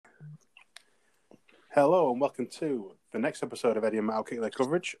Hello and welcome to the next episode of Eddie and Matt Outkick Their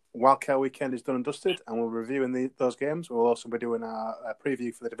Coverage. Wildcard weekend is done and dusted, and we'll be reviewing those games. We'll also be doing our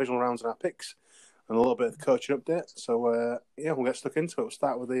preview for the divisional rounds and our picks, and a little bit of the coaching update. So, we'll get stuck into it. We'll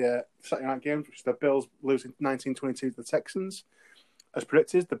start with the Saturday night games, which is the Bills losing 19-22 to the Texans. As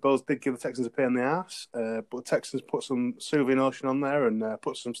predicted, the Bills did give the Texans a pain in the arse, but the Texans put some soothing lotion on there and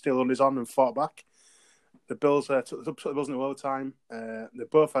put some steel undies on and fought back. The Bills took the Bills into overtime. They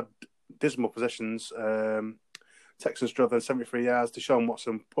both had dismal positions. Texans drove them 73 yards. Deshaun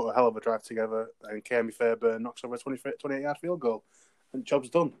Watson put a hell of a drive together, and Kami Fairbairn knocks over a 28-yard field goal, and job's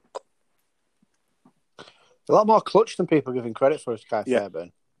done. A lot more clutch than people giving credit for as Kai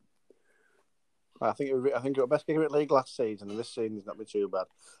Fairbairn. I think it was best kicker at league last season, and this season has not been too bad.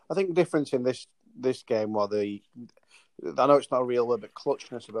 I think the difference in this game was I know it's not a real word, but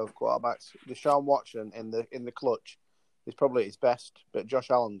clutchness of both quarterbacks. Deshaun Watson in the clutch is probably his best, but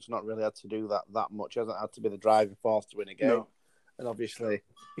Josh Allen's not really had to do that much. He hasn't had to be the driving force to win a game. No. And obviously,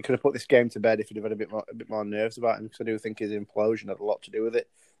 he could have put this game to bed if he'd have had a bit more nerves about him, because I do think his implosion had a lot to do with it.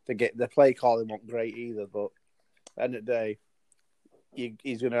 The play calling wasn't great either, but at the end of the day,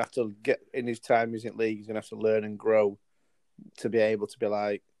 he's going to have to get, in his time he's in league, he's going to have to learn and grow to be able to be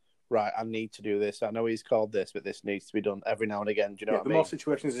like, right, I need to do this. I know he's called this, but this needs to be done every now and again. Do you know what I mean? The more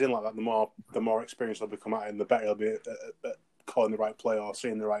situations he's in like that, the more experience he'll become at, and the better he'll be at calling the right play or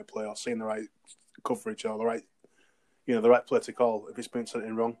seeing the right play or seeing the right coverage or the right play to call if he's been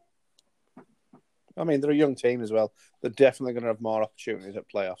something wrong. I mean, they're a young team as well. They're definitely going to have more opportunities at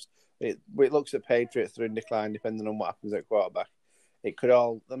playoffs. It looks at Patriots, they're in decline depending on what happens at quarterback. It could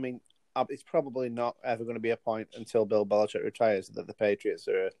all, I mean, it's probably not ever going to be a point until Bill Belichick retires that the Patriots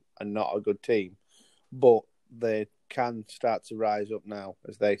are not a good team, but they can start to rise up now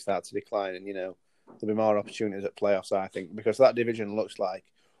as they start to decline, and there'll be more opportunities at playoffs, I think, because that division looks like,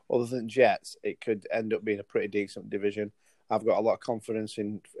 other than Jets, it could end up being a pretty decent division. I've got a lot of confidence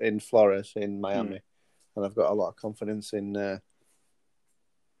in Flores in Miami, and I've got a lot of confidence in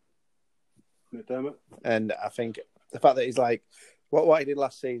McDermott. And I think the fact that he's like what he did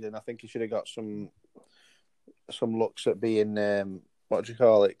last season, I think he should have got some looks at being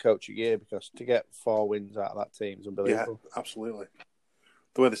coach of year, because to get 4 wins out of that team is unbelievable. Yeah, absolutely.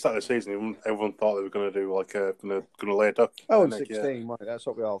 The way they started the season, everyone thought they were going to do going to lay a duck. 0-16, that's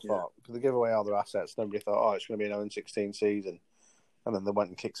what we all thought. Because they gave away all their assets. Nobody thought, it's going to be an 0-16 season, and then they went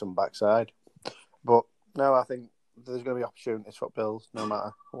and kicked some backside. But no, I think there's going to be opportunities for Bills, no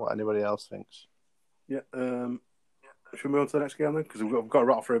matter what anybody else thinks. Yeah. Should we move on to the next game then? Because we've got to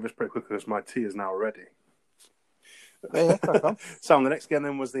rattle through this pretty quickly because my tea is now ready. Yeah, So the next game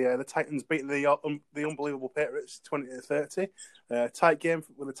then was the Titans beating the unbelievable Patriots 20-30. Tight game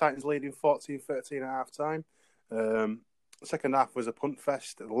with the Titans leading 14-13 at half time. The second half was a punt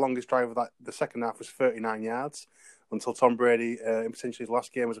fest. The longest drive of the second half was 39 yards until Tom Brady, in potentially his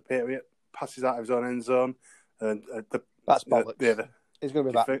last game as a Patriot, passes out of his own end zone. That's bollocks. He's going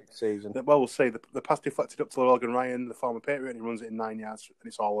to be back next season. Well, we'll see. The pass deflected up to Logan Ryan, the former Patriot, and he runs it in 9 yards, and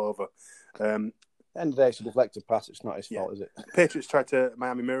it's all over. End of the day, it's a deflected pass. It's not his fault, is it? Patriots tried to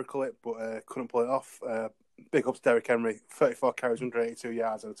Miami miracle it, but couldn't pull it off. Big ups Derrick Henry, 34 carries, 182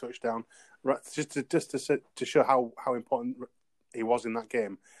 yards, and a touchdown. Right, just to show how important he was in that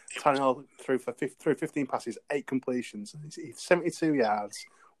game. Tannehill threw 15 passes, 8 completions, 72 yards,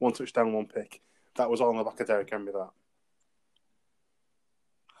 1 touchdown, 1 pick. That was all on the back of Derrick Henry. That.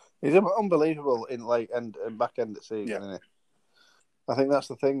 He's unbelievable in and back end of the season, isn't he? I think that's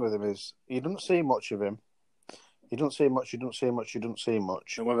the thing with him is you don't see much of him. You don't see much. And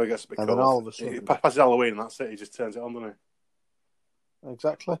whenever it gets a bit cold, then all of a sudden, he passes Halloween and that's it. He just turns it on, doesn't he?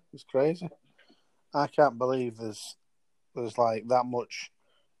 Exactly. It's crazy. I can't believe there's like that much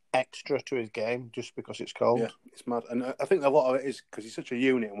extra to his game just because it's cold. Yeah, it's mad. And I think a lot of it is because he's such a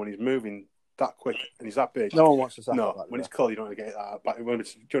unit, and when he's moving that quick and he's that big, no one wants to tackle that. No, when it's cold, you don't want to get that. But when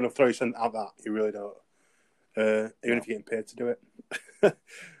it's going to throw you something out that, you really don't. Even if you're getting paid to do it.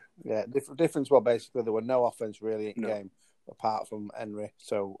 Yeah, difference. Well, basically, there were no offense really in game apart from Henry,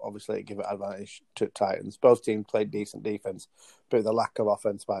 so obviously it gave it advantage to Titans. Both teams played decent defense, but the lack of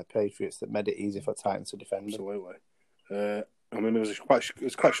offense by Patriots that made it easy for Titans to defend. Absolutely. I mean, it was quite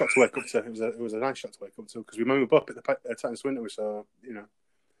a shock to wake up to. It was a nice shock to wake up to because we remember both at the Titans window, so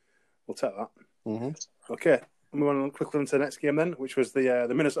we'll take that. Mm-hmm. Okay. Move on quickly into the next game then, which was the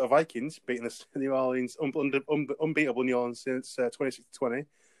Minnesota Vikings beating the New Orleans unbeatable New Orleans since 26-20.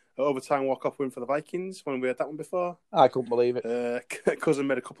 Overtime walk-off win for the Vikings. When we had that one before, I couldn't believe it. Cousin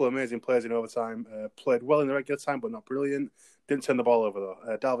made a couple of amazing plays in overtime. Played well in the regular time, but not brilliant. Didn't turn the ball over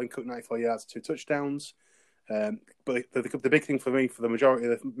though. Dalvin Cook 94 yards, 2 touchdowns. But the big thing for me, for the majority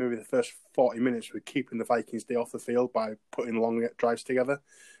of maybe the first 40 minutes, was keeping the Vikings D off the field by putting long drives together.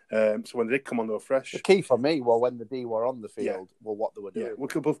 So when they did come on, they were fresh. The key for me was when the D were on the field, were what they were doing.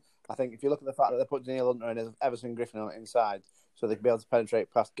 Yeah. I think if you look at the fact that they put Daniel Hunter and Everson Griffin on the inside, so they could be able to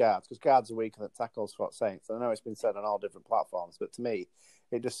penetrate past guards, because guards are weaker than tackles for Saints. I know it's been said on all different platforms, but to me,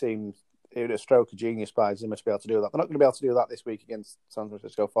 it just seemed it was a stroke of genius by Zimmer to be able to do that. They're not going to be able to do that this week against San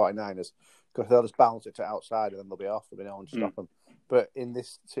Francisco 49ers, because they'll just bounce it to outside and then they'll be off. There'll be no one to stop them. But in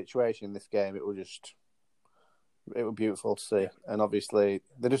this situation, in this game, it was beautiful to see. And obviously,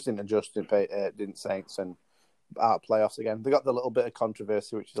 they just didn't adjust, didn't Saints, and out of playoffs again. They got the little bit of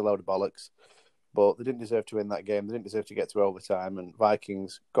controversy, which is a load of bollocks. But they didn't deserve to win that game. They didn't deserve to get to overtime. And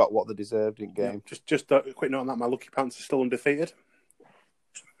Vikings got what they deserved in game. Yeah, just a quick note on that. My Lucky Pants are still undefeated.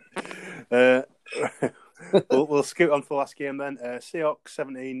 We'll skip on to the last game then. Seahawks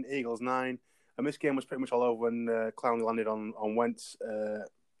 17, Eagles 9. And this game was pretty much all over when Clowney landed on Wentz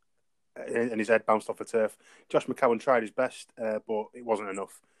and his head bounced off the turf. Josh McCown tried his best, but it wasn't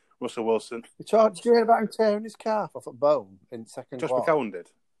enough. Russell Wilson. Did you hear about him tearing his calf off at bone in second Josh quarter? McCown did?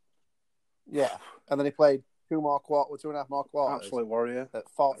 Yeah. And then he played 2.5 more quarters. Absolute warrior. At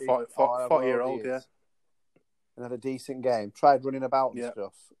 40 year old, yeah. And had a decent game. Tried running about and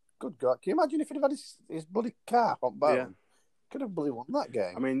stuff. Good God. Can you imagine if he'd have had his bloody calf on bone? Yeah. Could have bloody won that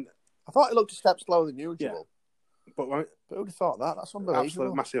game. I mean, I thought he looked a step slower than usual. Yeah. But who'd have thought that? That's unbelievable.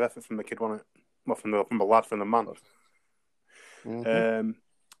 Absolute massive effort from the kid, wasn't it? Well, from the lad, from the man. Mm-hmm.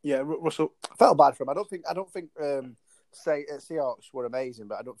 Russell. I felt bad for him. I don't think Seahawks were amazing,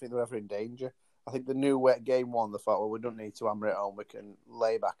 but I don't think they were ever in danger. I think the new game one, they thought, well, we don't need to hammer it home. We can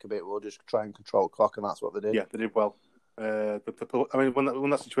lay back a bit. We'll just try and control the clock, and that's what they did. Yeah, they did well. I mean, when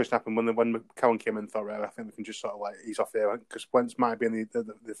that situation happened, when McCown came in, thought, right, I think we can just sort of like ease off there, because Wentz might have been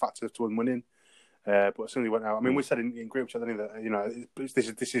the factor to them winning. But as soon as he went out, I mean, we said in group chat, I think that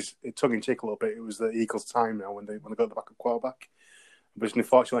this is tongue in cheek a little bit. It was the Eagles' time now when they got the backup quarterback. But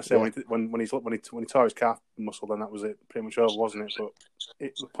unfortunately, when he tore his calf muscle, then that was it, pretty much over, wasn't it? But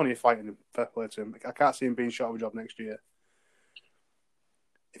it was plenty of fighting. Fair play to him. I can't see him being short of a job next year.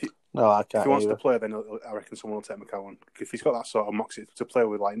 No, I can't. If he wants to play, then I reckon someone will take McCown. If he's got that sort of moxie to play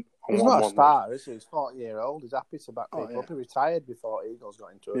with, like on he's one, not a star, is he? He's 40-year-old. He's happy to back people up. He retired before Eagles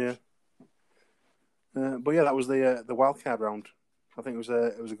got into it. Yeah. But yeah, that was the wild card round. I think it was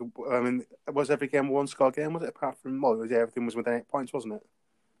a good. I mean, was every game a one-score game? Was it, apart from everything was within 8 points, wasn't it?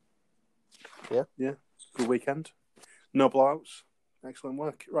 Yeah. Yeah. Good weekend. No blowouts. Excellent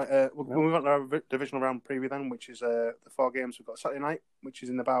work. Right, we'll move on to our divisional round preview then, which is the 4 games we've got Saturday night, which is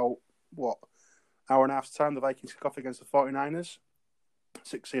in about hour and a half's time. The Vikings kick off against the 49ers.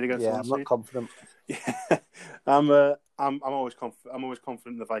 6 seed against the 1 seed. I'm not confident. Yeah, I'm always confident. I'm always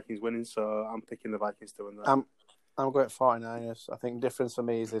confident in the Vikings winning, so I'm picking the Vikings to win that. I'm going 49ers. I think the difference for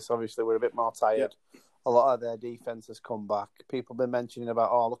me is this. Obviously, we're a bit more tired. Yep. A lot of their defense has come back. People have been mentioning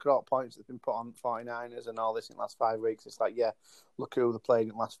about, look at all the points that have been put on 49ers and all this in the last 5 weeks. It's like, look who they've played in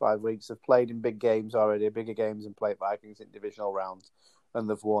the last 5 weeks. They've played in big games already, bigger games, and played Vikings in divisional rounds, and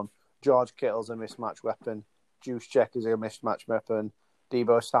they've won. George Kittle's a mismatch weapon. Juice Check is a mismatch weapon.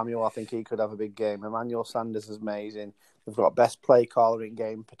 Deebo Samuel, I think he could have a big game. Emmanuel Sanders is amazing. They've got best play caller in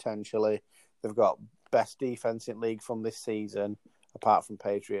game, potentially. They've got best defense in league from this season, apart from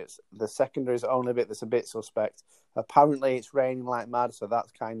Patriots. The secondary is the only bit that's a bit suspect. Apparently, it's raining like mad, so that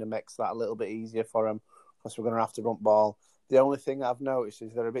kind of makes that a little bit easier for them, because we're going to have to bump ball. The only thing I've noticed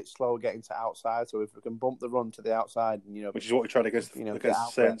is they're a bit slow getting to outside, so if we can bump the run to the outside, and which is what we tried against the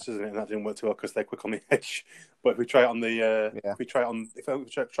Saints, isn't it? And that didn't work too well because they're quick on the edge. But if we try it on if we try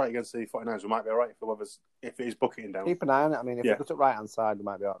it against the 49ers, we might be all right. If it is bucketing down, keep an eye on it. I mean, if we go to right hand side, we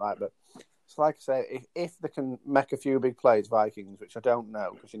might be all right. But it's like I say, if they can make a few big plays, Vikings, which I don't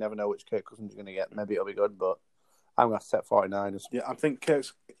know because you never know which Kirk Cousins you're going to get. Maybe it'll be good, but I'm going to set 49ers. Yeah, I think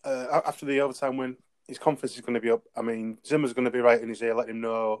Kirk's after the overtime win, his confidence is going to be up. I mean, Zimmer's going to be right in his ear, letting him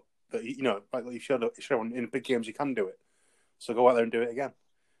know that like you showed in big games you can do it. So go out there and do it again.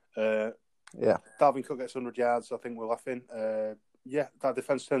 Dalvin Cook gets 100 yards. I think we're laughing. That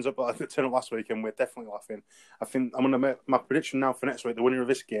defense turns up. I think it turned up last week, and we're definitely laughing. I think I'm going to make my prediction now for next week. The winner of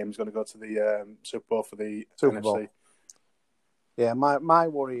this game is going to go to the Super Bowl for the NFC. Bowl. Yeah, my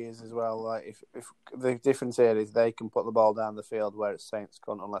worry is as well. Like if the difference here is they can put the ball down the field where it's Saints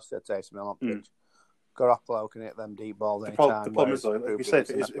can't unless they're Taysom Hill on pitch. Garoppolo can hit them deep balls anytime. The problem is, though, like you said,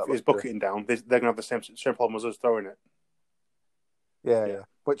 if it's bucketing down, they're going to have the same problem as us throwing it. Yeah.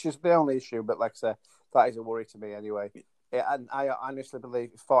 Which is the only issue, but like I said, that is a worry to me anyway. Yeah, and I honestly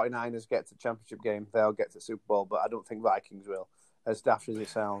believe if 49ers get to the championship game, they'll get to the Super Bowl, but I don't think Vikings will. as daft as it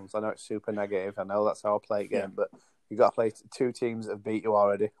sounds. I know it's super negative. I know that's how I play a game, but you've got to play two teams that have beat you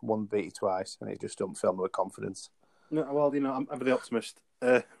already. One beat you twice, and it just don't fill me with confidence. No, well, I'm the optimist.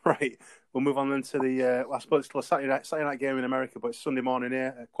 Right, we'll move on then to the. I suppose it's still a Saturday night game in America, but it's Sunday morning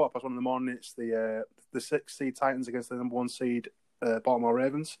here, 1:15 in the morning. It's the 6th seed Titans against the number 1 seed Baltimore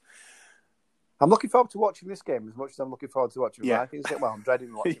Ravens. I'm looking forward to watching this game as much as I'm looking forward to watching Vikings game. Well, I'm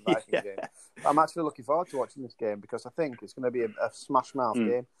dreading watching Vikings game. But I'm actually looking forward to watching this game because I think it's going to be a smash mouth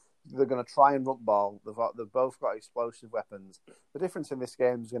game. They're going to try and run ball. They've both got explosive weapons. The difference in this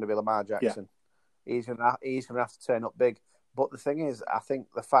game is going to be Lamar Jackson. Yeah. He's going to have to turn up big. But the thing is, I think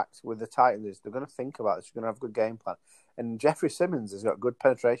the fact with the Titans is they're going to think about this. They're going to have a good game plan. And Jeffrey Simmons has got good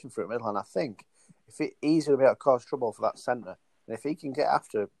penetration through the middle. And I think he's going to be able to cause trouble for that centre. And if he can get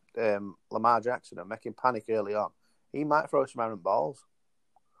after Lamar Jackson and make him panic early on, he might throw some errant balls.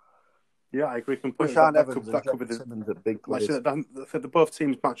 Yeah, I agree completely. That could be the big plays. The both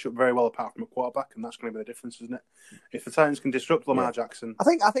teams match up very well apart from a quarterback, and that's going to be the difference, isn't it? If the Titans can disrupt Lamar Jackson, I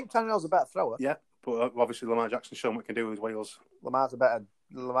think Tannehill's a better thrower. Yeah, but obviously Lamar Jackson's shown what he can do with his wheels. Lamar's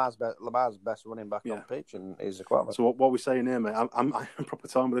best running back on pitch, and he's a quarterback. So what are we saying here, mate? I'm proper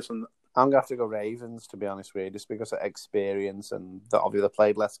time with this one. I'm going to have to go Ravens, to be honest with you, just because of experience and obviously they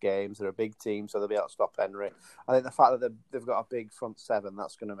played less games. They're a big team, so they'll be able to stop Henry. I think the fact that they've got a big front seven,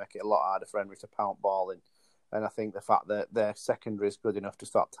 that's going to make it a lot harder for Henry to pound ball in. And I think the fact that their secondary is good enough to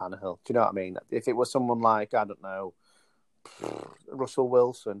stop Tannehill. Do you know what I mean? If it was someone like, I don't know, Russell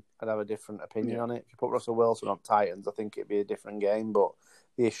Wilson, I'd have a different opinion on it. If you put Russell Wilson on Titans, I think it'd be a different game. But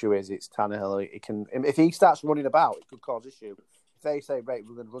the issue is it's Tannehill. If he starts running about, it could cause issue. If they say, right,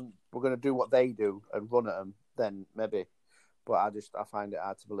 we're going to do what they do and run at them, then maybe. But I find it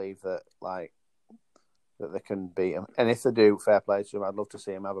hard to believe that they can beat them. And if they do, fair play to them. I'd love to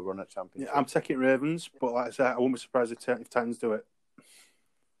see them have a run at championship. Yeah, I'm taking Ravens, but like I said, I won't be surprised if Titans do it.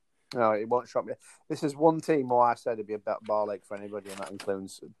 No, it won't shock me. This is one team where I said it'd be a ball leg for anybody, and that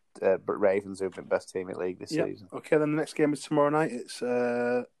includes Ravens, who've been best team in the league this season. Okay, then the next game is tomorrow night. It's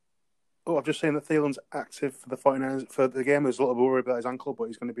I've just seen that Thielen's active for the 49ers for the game. There's a little worry about his ankle, but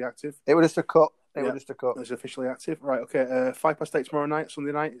he's going to be active. It was just a cut. It's officially active. Right, okay. 8:05 tomorrow night,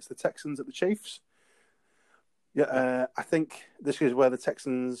 Sunday night. It's the Texans at the Chiefs. Yeah, I think this is where the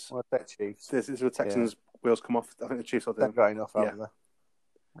Texans... Chiefs. This is where the Texans' wheels come off. I think the Chiefs will do. They've got enough, haven't they?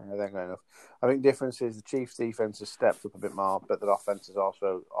 Yeah, they've got enough. I think the difference is the Chiefs' defense has stepped up a bit more, but their offense has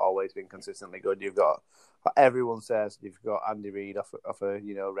also always been consistently good. You've got, everyone says, you've got Andy Reid off a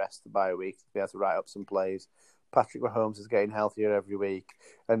rest by a week to be able to write up some plays. Patrick Mahomes is getting healthier every week,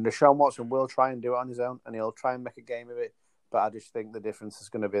 and Deshaun Watson will try and do it on his own, and he'll try and make a game of it. But I just think the difference is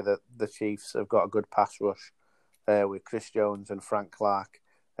going to be that the Chiefs have got a good pass rush with Chris Jones and Frank Clark.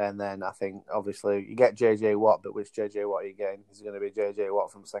 And then I think, obviously, you get J.J. Watt, but which J.J. Watt are you getting? He's going to be J.J.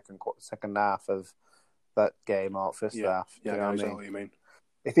 Watt from second half of that game or first half. Yeah, I know exactly what you mean.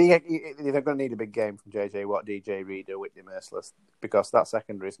 If they're going to need a big game from J.J. Watt, DJ Reed, or Whitney Merciless, because that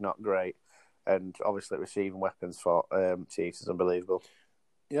secondary is not great. And obviously, receiving weapons for Chiefs is unbelievable.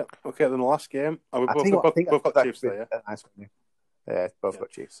 Yep. Okay, then the last game. We've both got Chiefs there, yeah? Nice. Yeah, both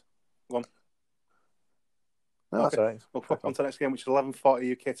got Chiefs. Go on. No, that's all right. We'll put on to the next game, which is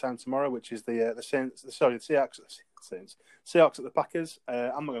 11:40 UK time tomorrow, which is the Seahawks at the Packers.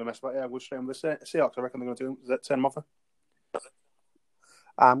 I'm not going to mess about it. I'm going straight on with the Seahawks. I reckon they're going to turn them over.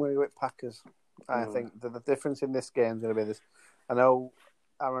 I'm going to go with Packers. I think the difference in this game is going to be this. I know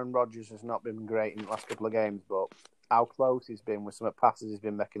Aaron Rodgers has not been great in the last couple of games, but how close he's been with some of the passes he's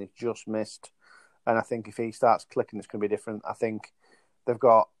been making, he's just missed. And I think if he starts clicking, it's going to be different. I think they've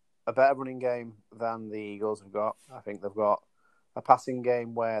got a better running game than the Eagles have got. I think they've got a passing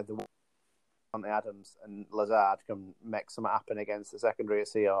game where the Adams and Lazard can make something happen against the secondary at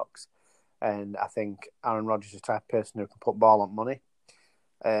Seahawks. And I think Aaron Rodgers is the type of person who can put ball on money.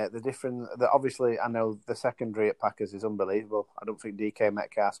 Obviously, I know the secondary at Packers is unbelievable. I don't think DK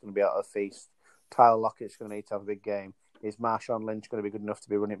Metcalf's going to be able to feast. Tyler Lockett's going to need to have a big game. Is Marshawn Lynch going to be good enough to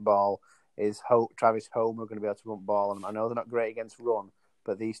be running ball? Is Travis Homer going to be able to run ball? And I know they're not great against run,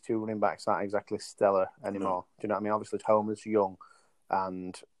 but these two running backs aren't exactly stellar anymore. Do you know what I mean? Obviously, Homer's young,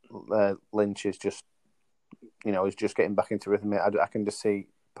 and Lynch is just, he's just getting back into rhythm. I can just see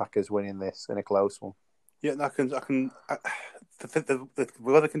Packers winning this in a close one. Yeah, I can. The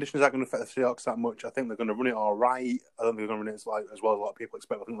weather conditions aren't going to affect the Seahawks that much. I think they're going to run it all right. I don't think they're going to run it as well as a lot of people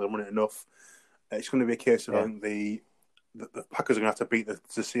expect. I think they'll run it enough. It's going to be a case of I think the Packers are going to have to beat the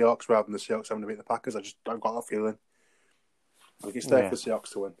Seahawks rather than the Seahawks having to beat the Packers. I've got that feeling. I think it's there for the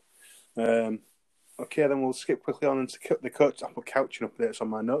Seahawks to win. Okay, then we'll skip quickly on into the coach. I put coaching updates on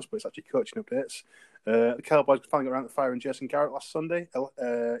my notes, but it's actually coaching updates. The Cowboys finally got around to firing Jason Garrett last Sunday.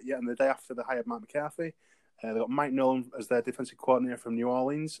 And the day after they hired Mike McCarthy. They got Mike Nolan as their defensive coordinator from New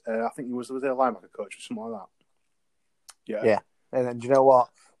Orleans. I think he was their linebacker coach or something like that. Yeah. And then do you know what?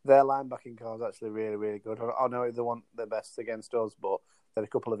 Their linebacking core is actually really, really good. I know they want the best against us, but there are a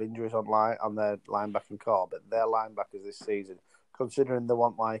couple of injuries on their linebacking core. But their linebackers this season, considering they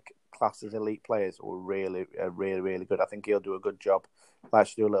want like class as elite players, were really, really good. I think he'll do a good job. He'll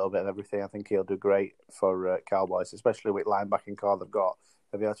actually do a little bit of everything. I think he'll do great for Cowboys, especially with linebacking core they've got.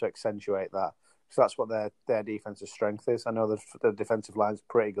 They'll be able to accentuate that. So that's what their defensive strength is. I know the defensive line's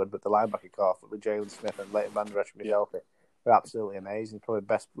pretty good, but the linebacking core with Jalen Smith and Leighton Vander Esch and healthy, they're absolutely amazing. Probably the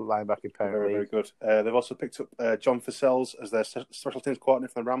best linebacking pair in the league. Very good. They've also picked up John Fassels as their special teams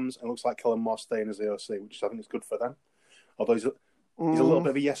coordinator for the Rams, and it looks like Kellen Moore staying as the OC, which I think is good for them. Although he's a little bit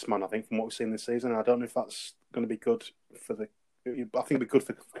of a yes man, I think, from what we've seen this season. I don't know if that's going to be good for the. I think it'd be good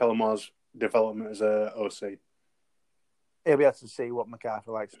for Kellen Moore's development as a OC. He'll be able to see what McCarthy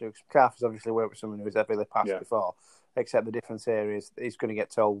likes to do. Because McCarthy's obviously worked with someone who's heavily passed before, except the difference here is he's going to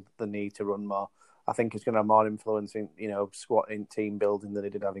get told the need to run more. I think he's going to have more influence in, squatting team building than he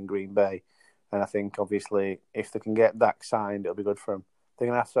did have in Green Bay. And I think, obviously, if they can get Dak signed, it'll be good for him. They're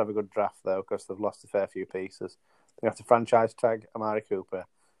going to have a good draft, though, because they've lost a fair few pieces. They're going to have to franchise tag Amari Cooper,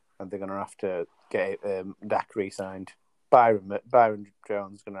 and they're going to have to get Dak re-signed. Byron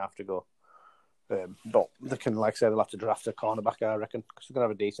Jones is going to have to go. But they can, like I said, they'll have to draft a cornerback, I reckon, because they're going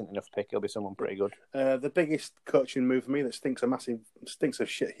to have a decent enough pick. It'll be someone pretty good. The biggest coaching move for me that stinks of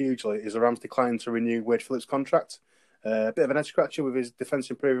shit hugely is the Rams declining to renew Wade Phillips' contract. A bit of an head scratcher with his defense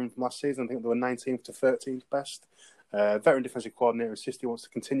improving from last season. I think they were 19th to 13th best. Veteran defensive coordinator insists he wants to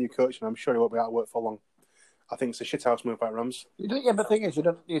continue coaching. I'm sure he won't be out of work for long. I think it's a shithouse move by Rams. But the thing is, you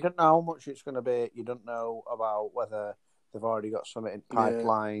don't know how much it's going to be. You don't know about whether they've already got something in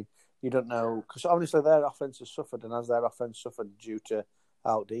pipeline. Yeah. You don't know, because obviously their offense has suffered, and as their offense suffered due to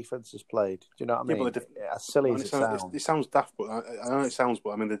how defense has played, do you know what I mean? As silly as it sounds. It sounds daft, but I know it sounds, but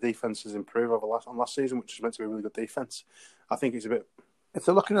I mean the defense has improved over last season, which is meant to be a really good defense. I think it's a bit. If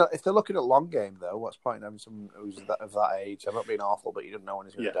they're looking at long game though, what's the point in having someone who's of that age? I'm not being awful, but you don't know when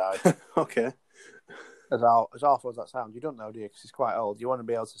he's going to die. Okay. As awful as that sounds, you don't know, do you? Because he's quite old. You want to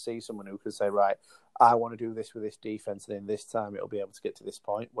be able to see someone who can say, right, I want to do this with this defense, and in this time it'll be able to get to this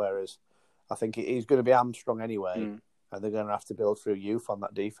point. Whereas I think he's going to be hamstrung anyway, and they're going to have to build through youth on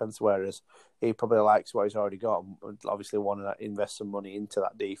that defense. Whereas he probably likes what he's already got, and obviously want to invest some money into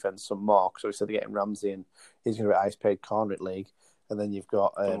that defense some more. Because obviously they're getting Ramsey, and he's going to be highest paid corner in league, and then you've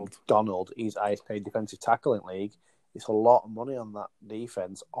got Donald. He's highest paid defensive tackle in league. It's a lot of money on that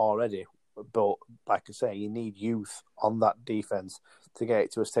defense already. But like I say, you need youth on that defense to get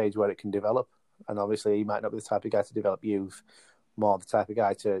it to a stage where it can develop. And obviously, he might not be the type of guy to develop youth, more the type of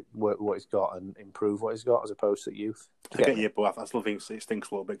guy to work with what he's got and improve what he's got, as opposed to youth. I get you, but I still think it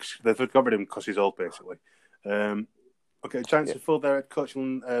stinks a little bit. They've got rid of him because he's old, basically. Giants have filled their head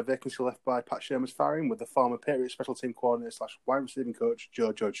coaching vacancy left by Pat Shermer's firing with the former Patriots special team coordinator / wide receiving coach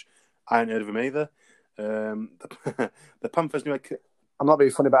Joe Judge. I hadn't heard of him either. The Panthers' new head. I'm not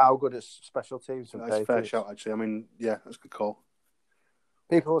being funny about how good it's special teams. That's a fair shout, actually. I mean, yeah, that's a good call.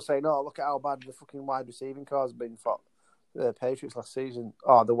 People will say, no, look at how bad the fucking wide receiving core has been for the Patriots last season.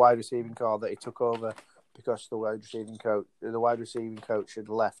 Oh, the wide receiving core that he took over because the wide receiving coach had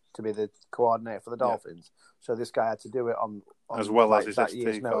left to be the coordinator for the Dolphins. So this guy had to do it on as well as his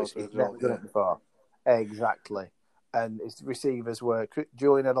ST notice. He's never done it before. Exactly. And his receivers were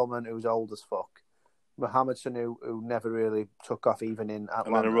Julian Edelman, who's old as fuck. Mohamed Sanu, who never really took off even in Atlanta.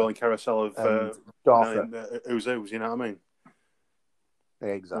 And then a rolling carousel of Uzos, you know what I mean?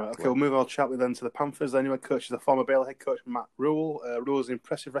 Exactly. Right, okay, we'll move our chat with then to the Panthers. The new head coach is the former Baylor head coach Matt Rhule. Rhule's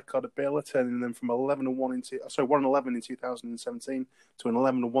impressive record at Baylor, turning them from 1-11 in 2017 to an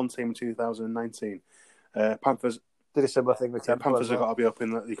 11-1 team in 2019. Panthers did a similar thing with Temple. Panthers have got to be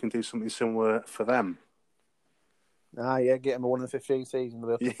hoping that you can do something similar for them. Get him a 1-15 season.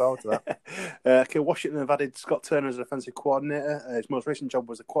 We'll be looking forward to that. Washington have added Scott Turner as offensive coordinator. His most recent job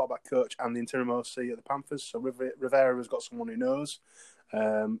was the quarterback coach and the interim OC at the Panthers. So Rivera has got someone who knows.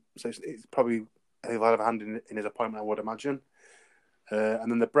 So it's probably he'll have a hand in his appointment, I would imagine.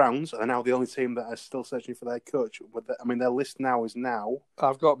 And then the Browns are now the only team that are still searching for their coach. Their list now is now.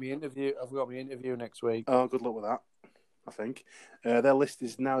 I've got my interview next week. Oh, good luck with that. I think. Their list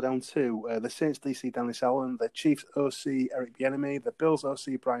is now down to the Saints DC Dennis Allen, the Chiefs OC Eric Bieniemy, the Bills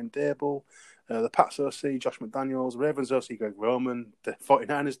OC Brian Daboll, the Pats OC Josh McDaniels, Ravens OC Greg Roman, the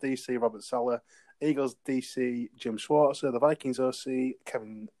 49ers DC Robert Saleh, Eagles DC Jim Schwartzer, the Vikings OC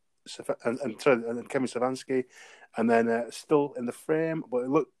Kevin Stefanski, and then still in the frame,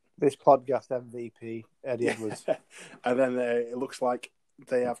 but This podcast MVP, Eddie Edwards. And then it looks like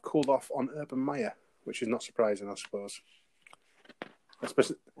they have cooled off on Urban Meyer, which is not surprising, I suppose.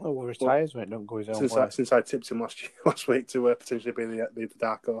 Especially, we're retired when it don't go his own way. Since I tipped him last week to potentially be the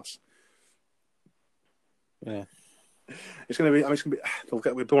dark horse. Yeah. It's going to be. I mean, it's going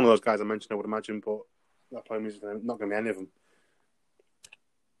to be one of those guys I mentioned, I would imagine, but that probably means not going to be any of them.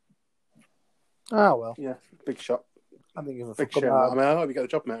 Ah, well. Yeah, big shot. I think it's a big shame. I mean, I hope you get the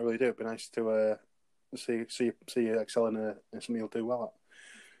job, mate. I really do. It'd be nice to see you excel in something you'll do well at.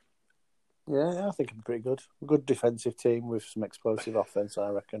 Yeah, I think it'd be pretty good. Good defensive team with some explosive offense, I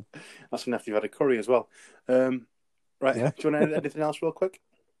reckon. That's enough. You've had a Curry as well. Right. Yeah. Do you want to add anything else real quick?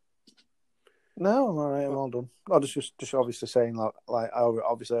 No, I'm all right. I'm all done. I was just obviously saying like I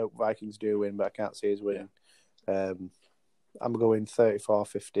obviously hope Vikings do win, but I can't see us winning. Yeah. I'm going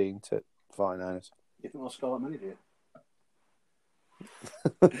 34-15 to 49ers. You think we'll score that many, do you?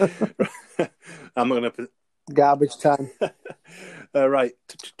 I'm not going to put garbage time. Right.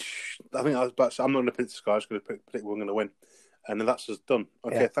 I think I was about to say, I'm not going to predict the score. I'm just going to predict we're going to win. And then that's us done.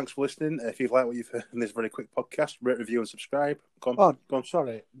 Okay, Thanks for listening. If you've liked what you've heard in this very quick podcast, rate, review, and subscribe. Go on.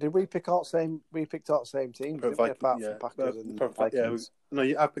 Sorry. Did we pick out the same? We picked out the same teams, apart from Packers and Vikings.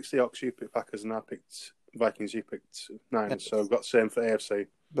 I picked Seahawks, you picked Packers, and I picked Vikings, you picked Niners. So we've got the same for AFC.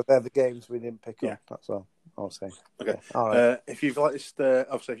 But they're the games we didn't pick up. That's all I'll say. Okay. Yeah. All right. If you've liked this,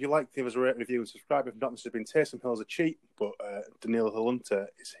 obviously, if you like, give us a rate, review, and subscribe. If not, this has been Taysom Hill's a cheat, but Daniil Halunta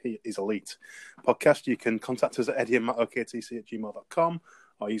is elite. Podcast, you can contact us at eddieandmattoktc@gmail.com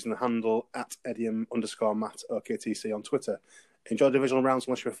or using the handle at eddiem_mattoktc on Twitter. Enjoy divisional rounds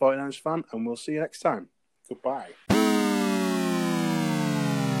unless you're a 49ers fan, and we'll see you next time. Goodbye.